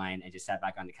glass of wine and just sat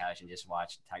back on the couch and just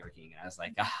watched Tiger King. And I was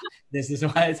like, this is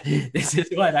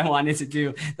what I wanted to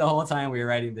do the whole time we were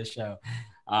writing this show.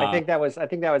 I think that was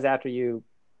after you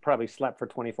probably slept for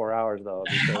 24 hours though,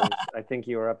 because I think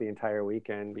you were up the entire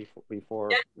weekend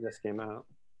before this came out.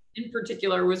 In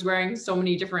particular, was wearing so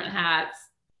many different hats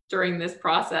during this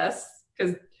process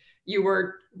because you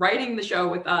were writing the show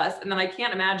with us, and then I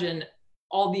can't imagine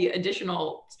all the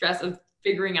additional stress of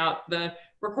figuring out the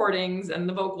recordings and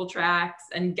the vocal tracks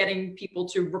and getting people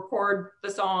to record the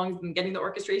songs and getting the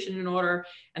orchestration in order,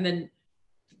 and then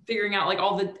figuring out like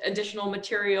all the additional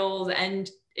materials and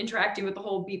interacting with the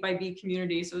whole Beat by Beat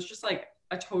community. So it's just like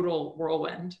a total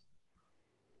whirlwind.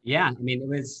 Yeah, I mean, it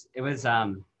was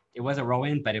a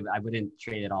whirlwind, but I wouldn't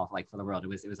trade it off like for the world. It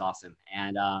was awesome,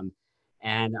 and I'm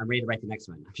ready to write the next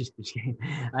one. I'm just kidding.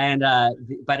 And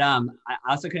but I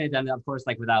also couldn't have done that, of course,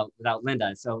 like without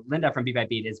Linda. So Linda from Beat by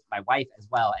Beat is my wife as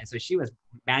well, and so she was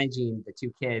managing the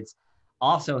two kids,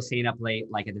 also staying up late,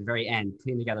 like at the very end,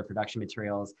 putting together production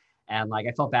materials. And like,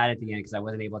 I felt bad at the end because I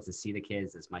wasn't able to see the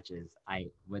kids as much as I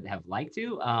would have liked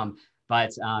to.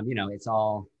 But you know, it's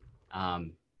all,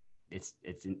 it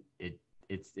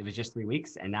was just 3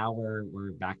 weeks, and now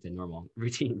we're back to normal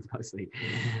routines mostly.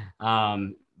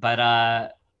 But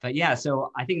yeah,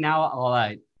 so I think now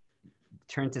I'll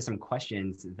turn to some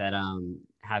questions that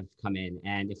have come in.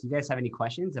 And if you guys have any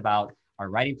questions about our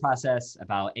writing process,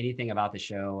 about anything about the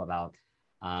show, about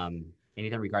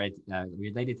anything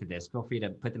related to this, feel free to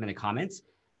put them in the comments,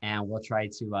 and we'll try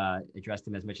to address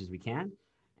them as much as we can.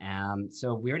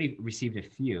 So we already received a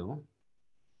few.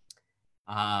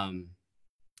 How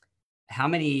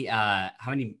many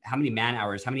man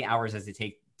hours? How many hours does it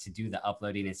take to do the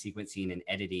uploading and sequencing and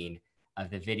editing of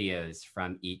the videos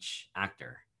from each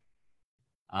actor?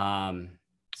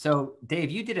 So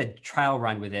Dave, you did a trial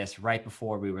run with this right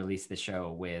before we released the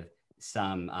show with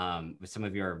some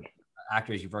of your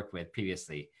actors you've worked with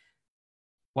previously.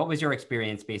 What was your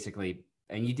experience basically?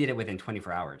 And you did it within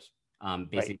 24 hours,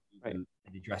 basically, right.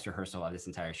 The dress rehearsal of this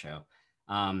entire show.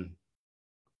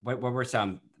 What was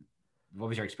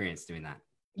your experience doing that?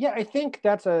 Yeah, I think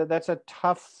that's a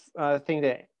tough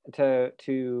thing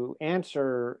to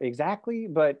answer exactly,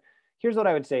 but here's what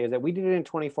I would say is that we did it in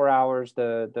 24 hours.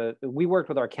 We worked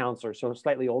with our counselors, so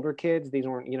slightly older kids. These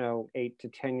weren't, 8 to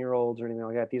 10-year-olds or anything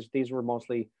like that. These were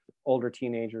mostly older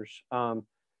teenagers.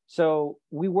 So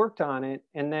we worked on it.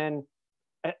 And then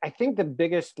I think the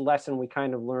biggest lesson we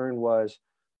kind of learned was,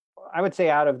 I would say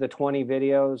out of the 20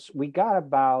 videos, we got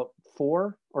about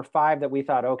 4 or 5 that we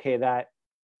thought, okay,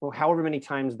 however many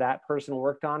times that person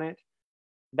worked on it,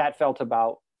 that felt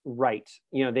about right.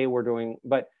 They were doing,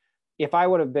 but if I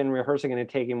would have been rehearsing and it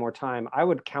taking more time, I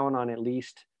would count on at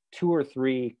least 2 or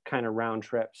 3 kind of round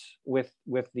trips with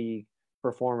the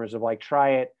performers of like,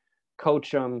 try it,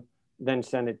 coach them, then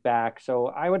send it back. So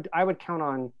I would count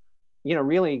on,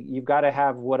 really, you've got to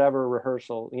have whatever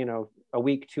rehearsal, a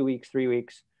week, 2 weeks, 3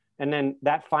 weeks, And then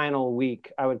that final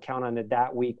week, I would count on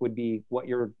that week would be what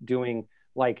you're doing,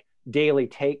 like daily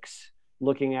takes,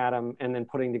 looking at them, and then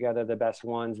putting together the best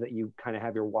ones that you kind of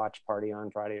have your watch party on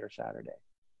Friday or Saturday.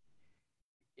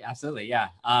 Absolutely, yeah.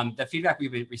 The feedback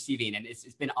we've been receiving, and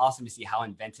it's been awesome to see how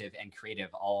inventive and creative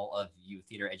all of you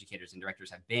theater educators and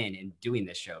directors have been in doing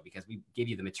this show, because we gave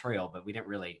you the material, but we didn't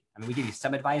really, I mean, we gave you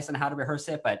some advice on how to rehearse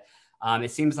it, but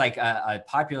it seems like a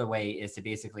popular way is to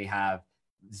basically have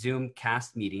Zoom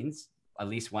cast meetings at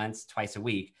least once, twice a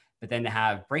week, but then to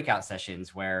have breakout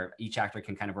sessions where each actor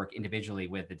can kind of work individually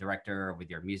with the director or with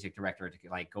your music director to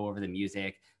like go over the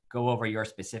music, go over your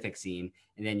specific scene,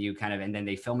 and then you kind of, and then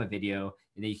they film a video,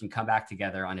 and then you can come back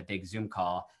together on a big Zoom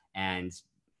call and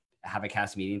have a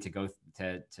cast meeting to go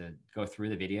through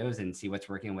the videos and see what's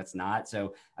working and what's not.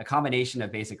 So a combination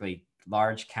of basically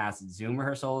large cast Zoom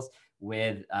rehearsals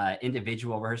with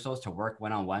individual rehearsals to work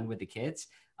one-on-one with the kids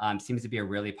seems to be a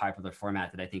really popular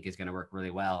format that I think is going to work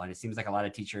really well. And it seems like a lot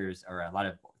of teachers or a lot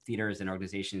of theaters and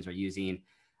organizations are using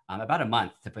about a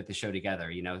month to put the show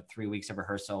together, 3 weeks of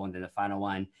rehearsal and then the final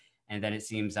one. And then it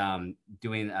seems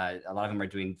doing a lot of them are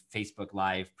doing Facebook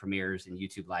Live premieres and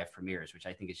YouTube Live premieres, which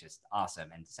I think is just awesome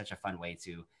and such a fun way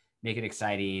to make it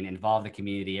exciting, involve the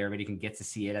community. Everybody can get to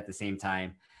see it at the same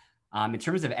time. In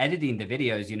terms of editing the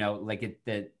videos,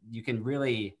 you can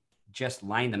really just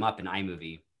line them up in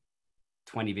iMovie,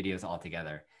 20 videos all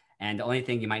together. And the only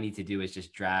thing you might need to do is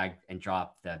just drag and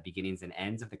drop the beginnings and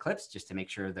ends of the clips just to make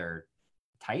sure they're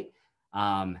tight.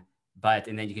 And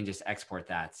then you can just export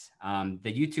that.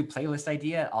 The YouTube playlist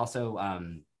idea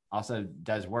also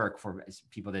does work for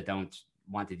people that don't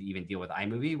want to even deal with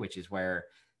iMovie, which is where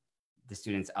the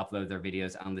students upload their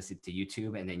videos unlisted to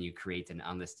YouTube, and then you create an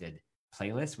unlisted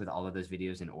playlist with all of those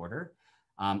videos in order.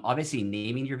 Obviously,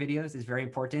 naming your videos is very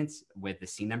important with the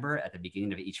scene number at the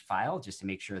beginning of each file, just to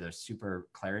make sure there's super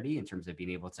clarity in terms of being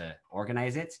able to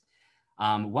organize it.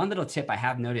 One little tip I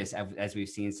have noticed as we've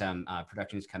seen some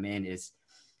productions come in is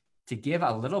to give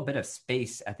a little bit of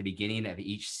space at the beginning of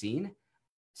each scene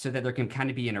so that there can kind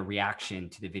of be a reaction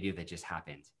to the video that just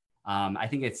happened. I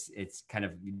think it's kind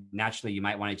of naturally, you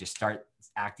might want to just start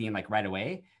acting like right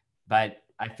away, but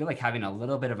I feel like having a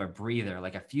little bit of a breather,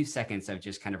 like a few seconds of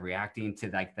just kind of reacting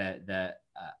to like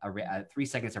 3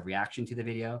 seconds of reaction to the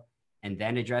video and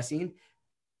then addressing,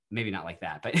 maybe not like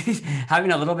that, but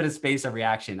having a little bit of space of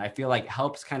reaction, I feel like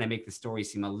helps kind of make the story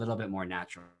seem a little bit more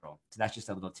natural. So that's just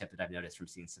a little tip that I've noticed from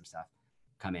seeing some stuff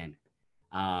come in.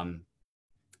 All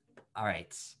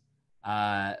right.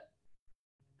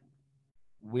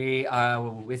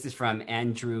 This is from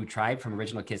Andrew Tribe from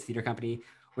Original Kids Theater Company.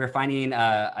 We're finding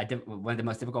one of the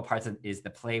most difficult parts is the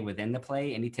play within the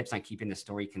play. Any tips on keeping the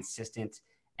story consistent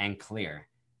and clear?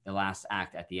 The last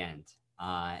act at the end.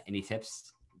 Any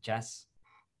tips, Jess,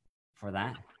 for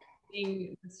that?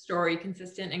 Being the story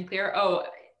consistent and clear. Oh,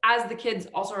 as the kids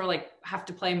also are like have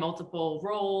to play multiple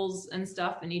roles and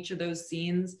stuff in each of those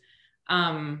scenes.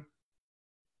 I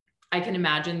can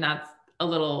imagine that's a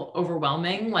little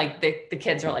overwhelming. Like the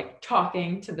kids are like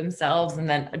talking to themselves and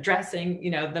then addressing,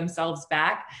 themselves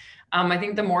back. I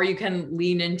think the more you can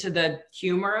lean into the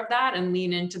humor of that and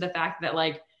lean into the fact that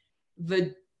like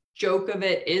the joke of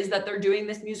it is that they're doing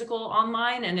this musical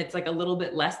online and it's like a little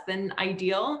bit less than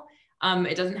ideal.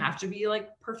 It doesn't have to be like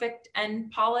perfect and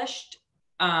polished.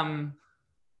 And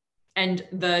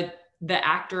the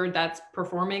actor that's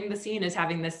performing the scene is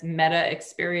having this meta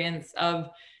experience of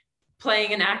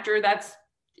playing an actor that's,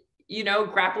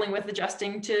 grappling with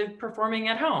adjusting to performing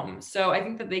at home. So I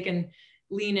think that they can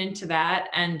lean into that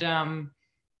and,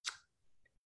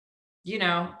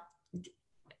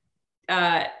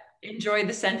 enjoy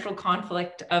the central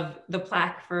conflict of the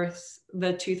plaque versus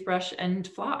the toothbrush and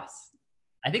floss.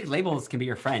 I think labels can be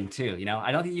your friend too.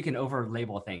 I don't think you can over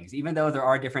label things, even though there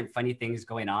are different funny things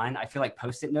going on. I feel like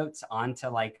Post-it notes onto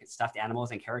like stuffed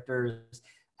animals and characters,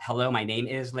 hello, my name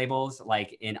is labels,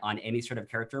 like on any sort of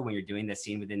character when you're doing the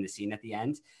scene within the scene at the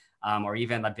end, or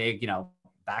even a big,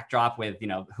 backdrop with,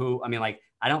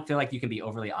 I don't feel like you can be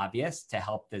overly obvious to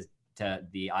help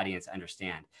the audience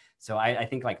understand. So I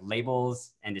think like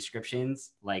labels and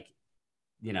descriptions, like,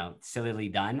 sillily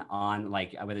done on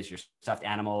like whether it's your stuffed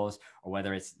animals or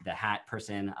whether it's the hat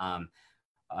person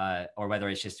or whether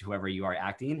it's just whoever you are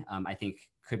acting, I think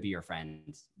could be your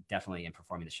friend definitely in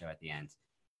performing the show at the end.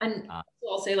 And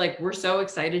I'll say like, we're so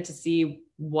excited to see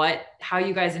how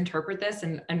you guys interpret this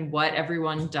and what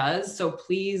everyone does. So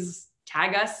please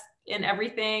tag us in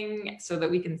everything so that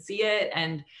we can see it.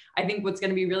 And I think what's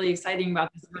going to be really exciting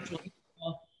about this virtual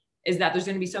musical is that there's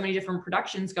going to be so many different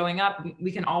productions going up.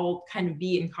 We can all kind of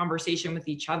be in conversation with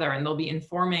each other and they'll be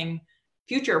informing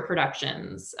future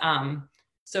productions.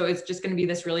 So it's just going to be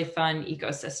this really fun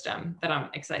ecosystem that I'm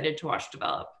excited to watch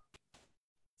develop.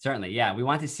 Certainly. Yeah. We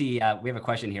want to see, we have a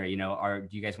question here, do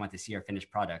you guys want to see our finished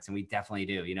products? And we definitely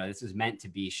do. This is meant to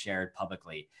be shared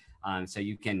publicly. So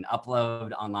you can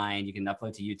upload online, you can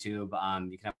upload to YouTube,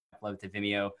 you can upload to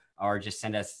Vimeo, or just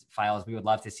send us files. We would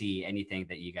love to see anything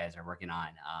that you guys are working on.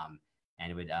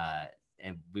 And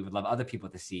we would love other people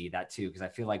to see that too, because I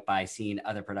feel like by seeing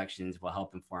other productions will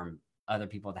help inform other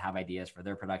people to have ideas for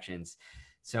their productions.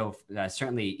 So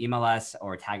certainly email us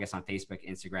or tag us on Facebook,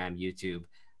 Instagram, YouTube,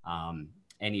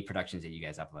 any productions that you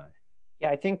guys upload.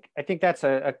 Yeah, I think that's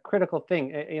a critical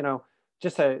thing.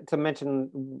 Just to mention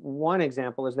one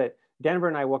example is that Denver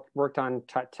and I worked on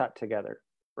Tut Tut together,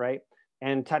 right?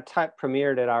 And Tut Tut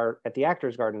premiered at the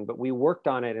Actors Garden, but we worked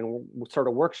on it and sort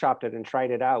of workshopped it and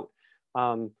tried it out.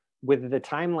 With the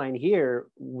timeline here,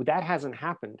 that hasn't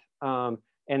happened,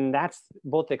 and that's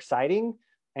both exciting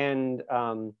and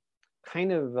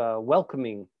kind of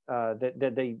welcoming.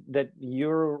 That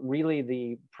you're really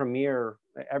the premiere.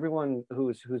 Everyone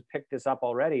who's picked this up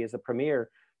already is a premiere,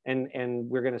 and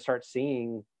we're going to start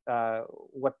seeing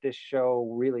what this show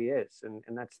really is, and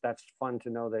that's fun to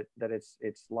know that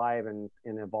it's live and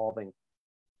evolving.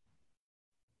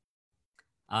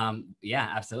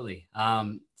 Yeah, absolutely.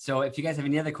 So if you guys have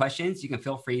any other questions, you can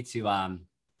feel free to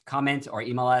comment or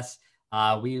email us.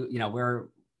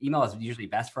 Email is usually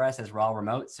best for us as we're all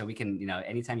remote. So we can,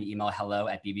 anytime you email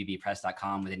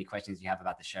hello@bbbpress.com with any questions you have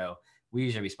about the show, we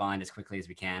usually respond as quickly as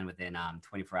we can within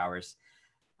 24 hours.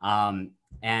 So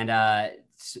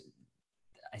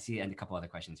I see a couple other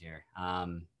questions here.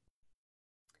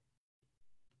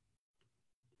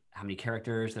 How many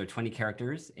characters? There are 20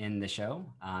 characters in the show,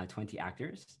 20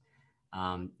 actors.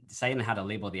 Deciding how to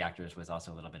label the actors was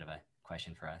also a little bit of a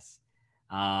question for us.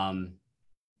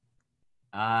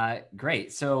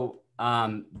 Great. So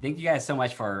thank you guys so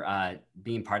much for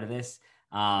being part of this.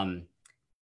 We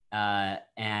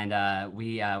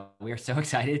are so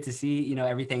excited to see,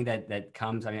 everything that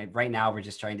comes. I mean, right now we're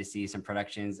just trying to see some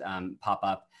productions pop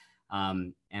up.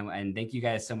 And thank you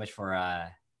guys so much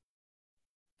for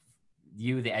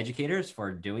you, the educators,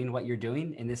 for doing what you're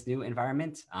doing in this new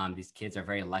environment. These kids are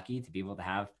very lucky to be able to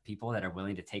have people that are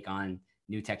willing to take on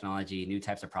new technology, new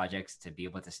types of projects, to be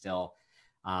able to still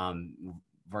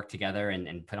work together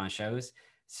and put on shows.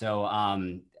 So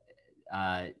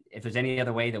if there's any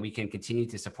other way that we can continue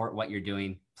to support what you're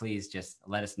doing, please just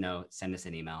let us know, send us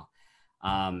an email.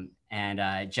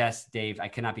 Jess, Dave, I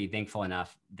could not be thankful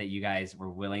enough that you guys were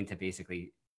willing to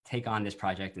basically take on this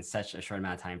project in such a short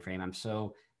amount of time frame. I'm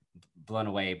so blown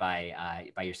away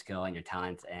by your skill and your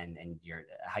talent and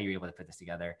how you're able to put this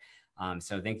together.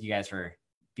 So thank you guys for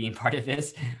being part of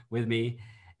this with me.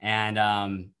 And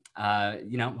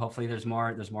hopefully there's more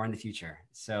in the future.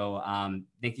 So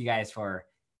thank you guys for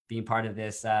being part of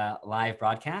this live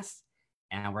broadcast,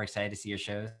 and we're excited to see your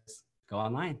shows go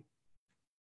online.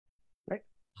 Great.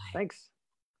 Thanks.